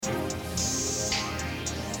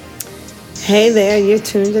Hey there, you're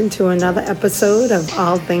tuned into another episode of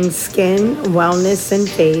All Things Skin, Wellness, and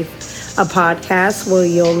Faith, a podcast where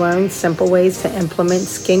you'll learn simple ways to implement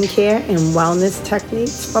skincare and wellness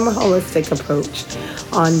techniques from a holistic approach.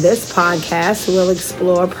 On this podcast, we'll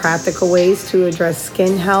explore practical ways to address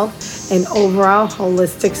skin health and overall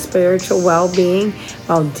holistic spiritual well-being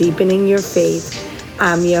while deepening your faith.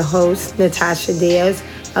 I'm your host, Natasha Diaz,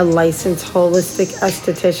 a licensed holistic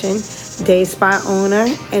esthetician, day spa owner,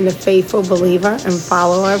 and a faithful believer and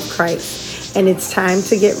follower of Christ. And it's time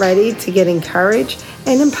to get ready to get encouraged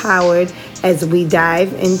and empowered as we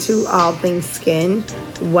dive into all things skin,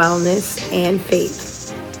 wellness, and faith.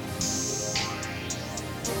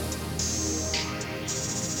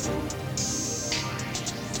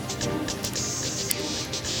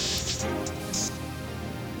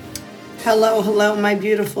 Hello, my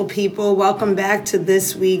beautiful people. Welcome back to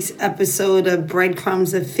this week's episode of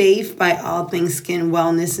Breadcrumbs of Faith by All Things Skin,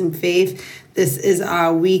 Wellness, and Faith. This is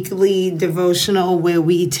our weekly devotional where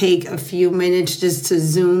we take a few minutes just to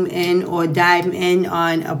zoom in or dive in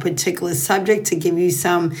on a particular subject to give you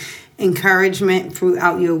some encouragement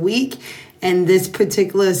throughout your week. And this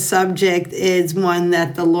particular subject is one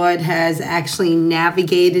that the Lord has actually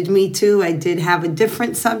navigated me to. I did have a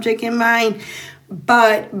different subject in mind,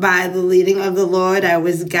 but by the leading of the Lord, I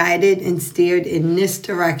was guided and steered in this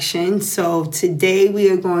direction. So today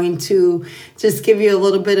we are going to just give you a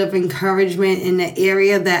little bit of encouragement in the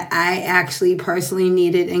area that I actually personally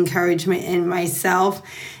needed encouragement in myself,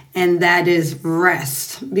 and that is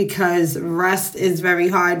rest, because rest is very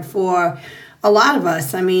hard for a lot of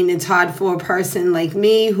us. I mean, it's hard for a person like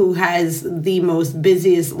me who has the most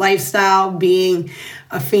busiest lifestyle, being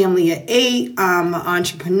a family of 8, an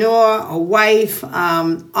entrepreneur, a wife,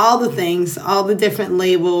 all the things, all the different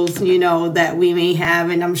labels, that we may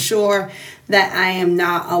have. And I'm sure that I am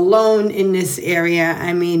not alone in this area.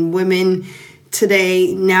 I mean, women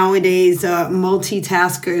today, nowadays, are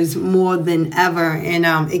multitaskers more than ever. And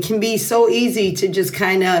it can be so easy to just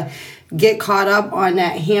kind of get caught up on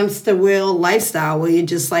that hamster wheel lifestyle where you're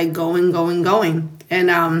just like going.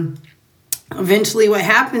 And eventually what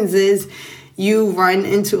happens is you run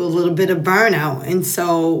into a little bit of burnout. And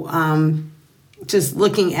so just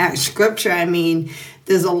looking at scripture, I mean,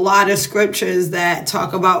 there's a lot of scriptures that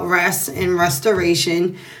talk about rest and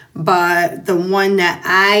restoration. But the one that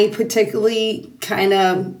I particularly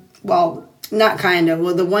the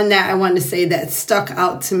one that I want to say that stuck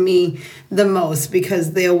out to me the most,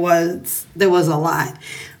 because there was a lot.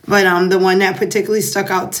 But the one that particularly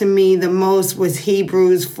stuck out to me the most was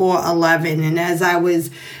Hebrews 4:11. And as I was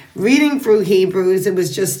reading through Hebrews, it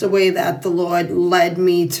was just the way that the Lord led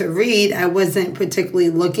me to read. I wasn't particularly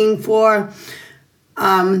looking for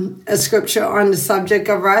a scripture on the subject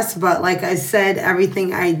of rest, but like I said,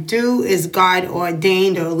 everything I do is God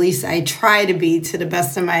ordained, or at least I try to be to the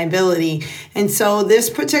best of my ability. And so this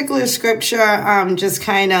particular scripture just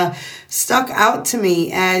kind of stuck out to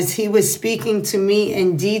me as he was speaking to me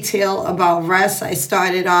in detail about rest. I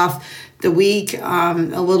started off the week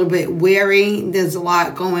a little bit weary. There's a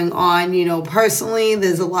lot going on, personally.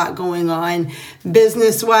 There's a lot going on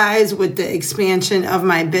business-wise with the expansion of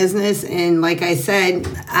my business. And like I said,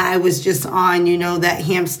 I was just on, that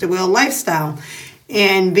hamster wheel lifestyle.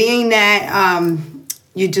 And being that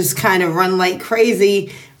you just kind of run like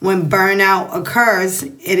crazy, when burnout occurs,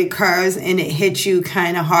 it occurs and it hits you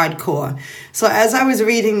kind of hardcore. So as I was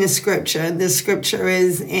reading the scripture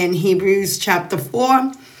is in Hebrews chapter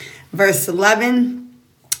 4, verse 11.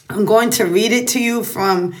 I'm going to read it to you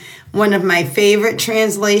from one of my favorite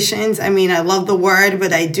translations. I mean, I love the word,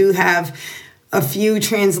 but I do have a few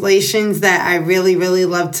translations that I really, really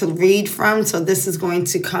love to read from. So this is going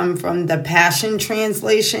to come from the Passion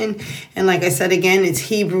Translation. And like I said, again, it's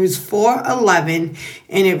Hebrews 4:11,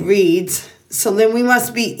 and it reads, "So then we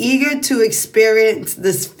must be eager to experience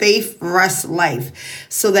this faith rest life,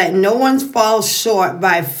 so that no one falls short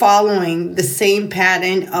by following the same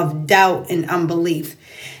pattern of doubt and unbelief."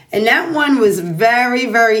 And that one was very,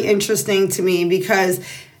 very interesting to me, because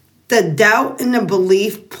the doubt and the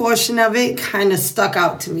belief portion of it kind of stuck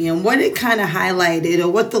out to me. And what it kind of highlighted, or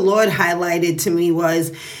what the Lord highlighted to me,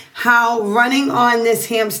 was how running on this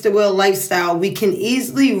hamster wheel lifestyle, we can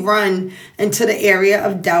easily run into the area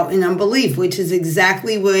of doubt and unbelief, which is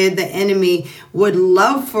exactly where the enemy would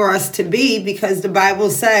love for us to be, because the Bible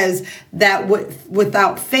says that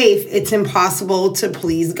without faith, it's impossible to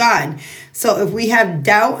please God. So if we have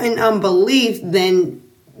doubt and unbelief, then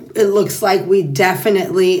it looks like we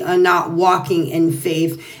definitely are not walking in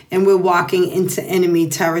faith and we're walking into enemy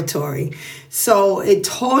territory. So it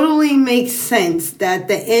totally makes sense that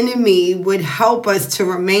the enemy would help us to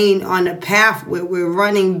remain on a path where we're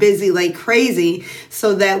running busy like crazy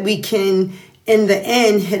so that we can, in the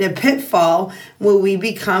end, hit a pitfall where we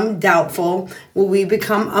become doubtful, where we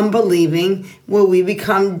become unbelieving, where we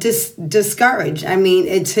become discouraged. I mean,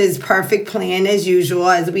 it's his perfect plan as usual.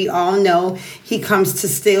 As we all know, he comes to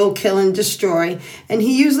steal, kill, and destroy. And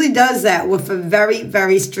he usually does that with a very,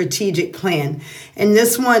 very strategic plan. And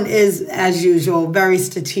this one is, as usual, very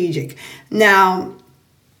strategic. Now,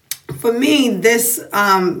 for me, this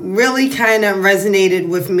really kind of resonated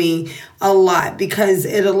with me a lot because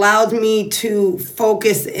it allowed me to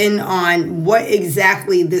focus in on what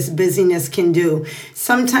exactly this busyness can do.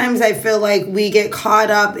 Sometimes I feel like we get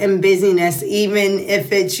caught up in busyness, even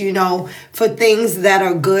if it's, for things that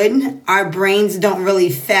are good. Our brains don't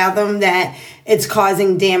really fathom that it's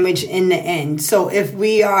causing damage in the end. So if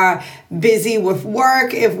we are busy with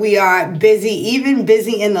work, if we are busy, even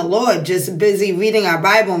busy in the Lord, just busy reading our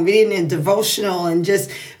Bible and reading a devotional and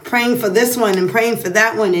just praying for this one and praying for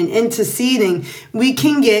that one and interceding, we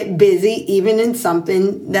can get busy even in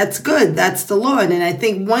something that's good. That's the Lord. And I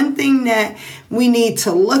think one thing that we need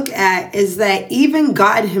to look at is that even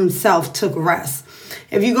God himself took rest.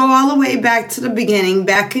 If you go all the way back to the beginning,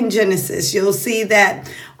 back in Genesis, you'll see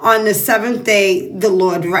that on the seventh day, the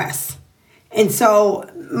Lord rests. And so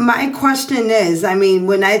my question is,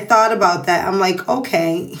 when I thought about that, I'm like,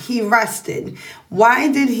 okay, he rested.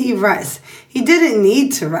 Why did he rest? He didn't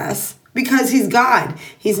need to rest because he's God.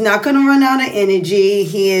 He's not going to run out of energy.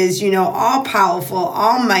 He is, all powerful,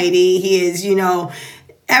 almighty. He is,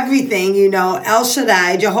 everything, El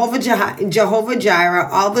Shaddai, Jehovah Jireh,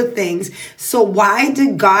 all the things. So why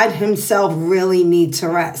did God himself really need to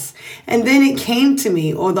rest? And then it came to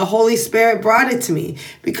me, or the Holy Spirit brought it to me,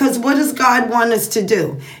 because what does God want us to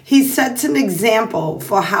do? He sets an example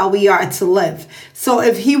for how we are to live. So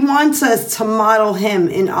if he wants us to model him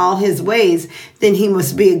in all his ways, then he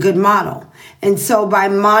must be a good model. And so by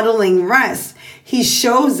modeling rest, he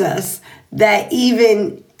shows us that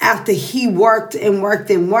even after he worked and worked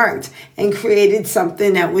and worked and created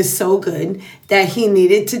something that was so good that he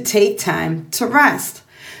needed to take time to rest.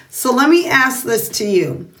 So let me ask this to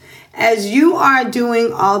you. As you are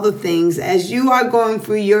doing all the things, as you are going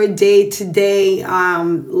through your day-to-day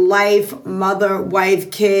life, mother, wife,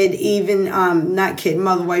 kid, even not kid,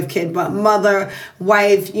 mother, wife, kid, but mother,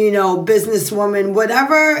 wife, businesswoman,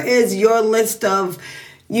 whatever is your list of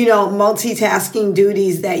multitasking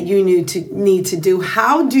duties that you need to do.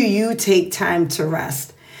 How do you take time to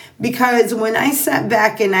rest? Because when I sat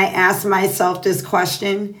back and I asked myself this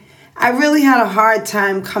question, I really had a hard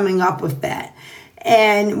time coming up with that.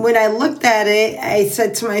 And when I looked at it, I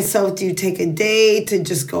said to myself, do you take a day to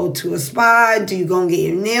just go to a spa? Do you go and get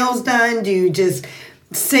your nails done? Do you just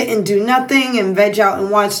sit and do nothing and veg out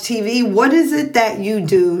and watch TV? What is it that you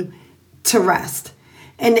do to rest?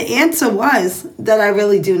 And the answer was that I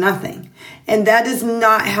really do nothing. And that is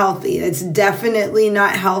not healthy. It's definitely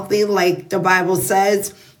not healthy. Like the Bible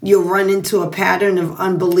says, you'll run into a pattern of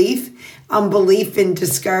unbelief. Unbelief and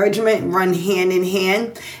discouragement run hand in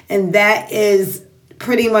hand. And that is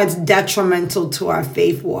pretty much detrimental to our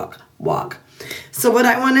faith walk. So what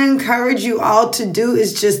I want to encourage you all to do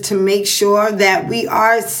is just to make sure that we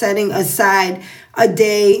are setting aside a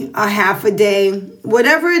day, a half a day,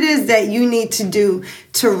 whatever it is that you need to do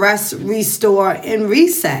to rest, restore, and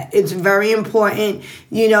reset. It's very important,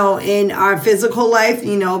 in our physical life,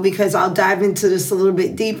 because I'll dive into this a little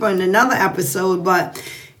bit deeper in another episode, but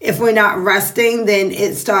if we're not resting, then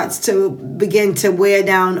it starts to begin to wear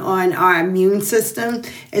down on our immune system.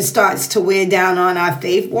 It starts to wear down on our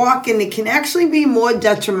faith walk, and it can actually be more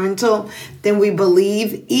detrimental than we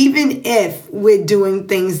believe, even if we're doing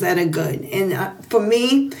things that are good. And for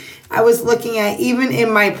me, I was looking at even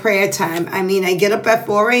in my prayer time. I get up at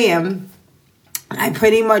 4 a.m. I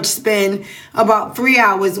pretty much spend about 3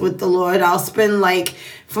 hours with the Lord. I'll spend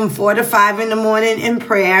from 4 to 5 in the morning in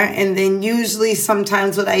prayer. And then usually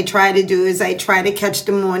sometimes what I try to do is I try to catch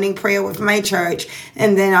the morning prayer with my church.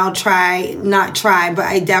 And then I'll but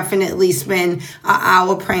I definitely spend an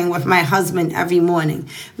hour praying with my husband every morning.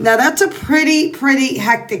 Now that's a pretty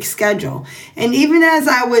hectic schedule. And even as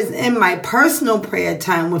I was in my personal prayer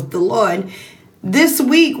time with the Lord, this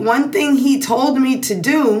week, one thing he told me to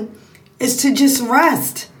do is to just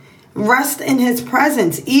rest in his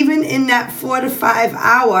presence. Even in that 4 to 5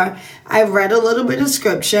 hour, I read a little bit of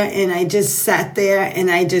scripture and I just sat there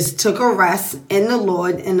and I just took a rest in the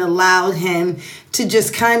Lord and allowed him to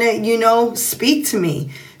just kind of, speak to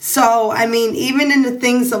me. So, I mean, even in the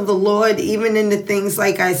things of the Lord, even in the things,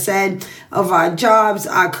 like I said, of our jobs,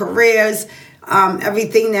 our careers,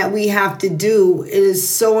 everything that we have to do, it is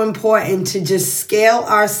so important to just scale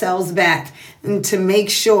ourselves back and to make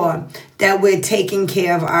sure that we're taking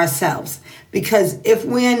care of ourselves. Because if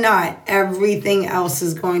we're not, everything else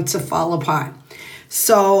is going to fall apart.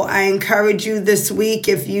 So I encourage you this week,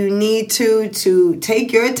 if you need to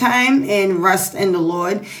take your time and rest in the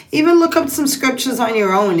Lord. Even look up some scriptures on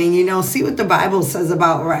your own and, see what the Bible says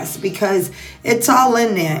about rest, because it's all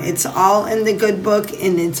in there. It's all in the good book,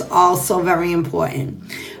 and it's also very important.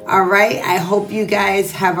 All right. I hope you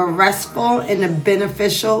guys have a restful and a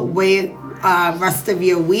beneficial rest of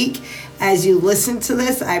your week. As you listen to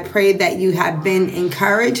this, I pray that you have been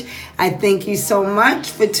encouraged. I thank you so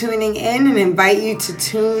much for tuning in and invite you to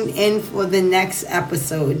tune in for the next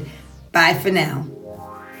episode. Bye for now.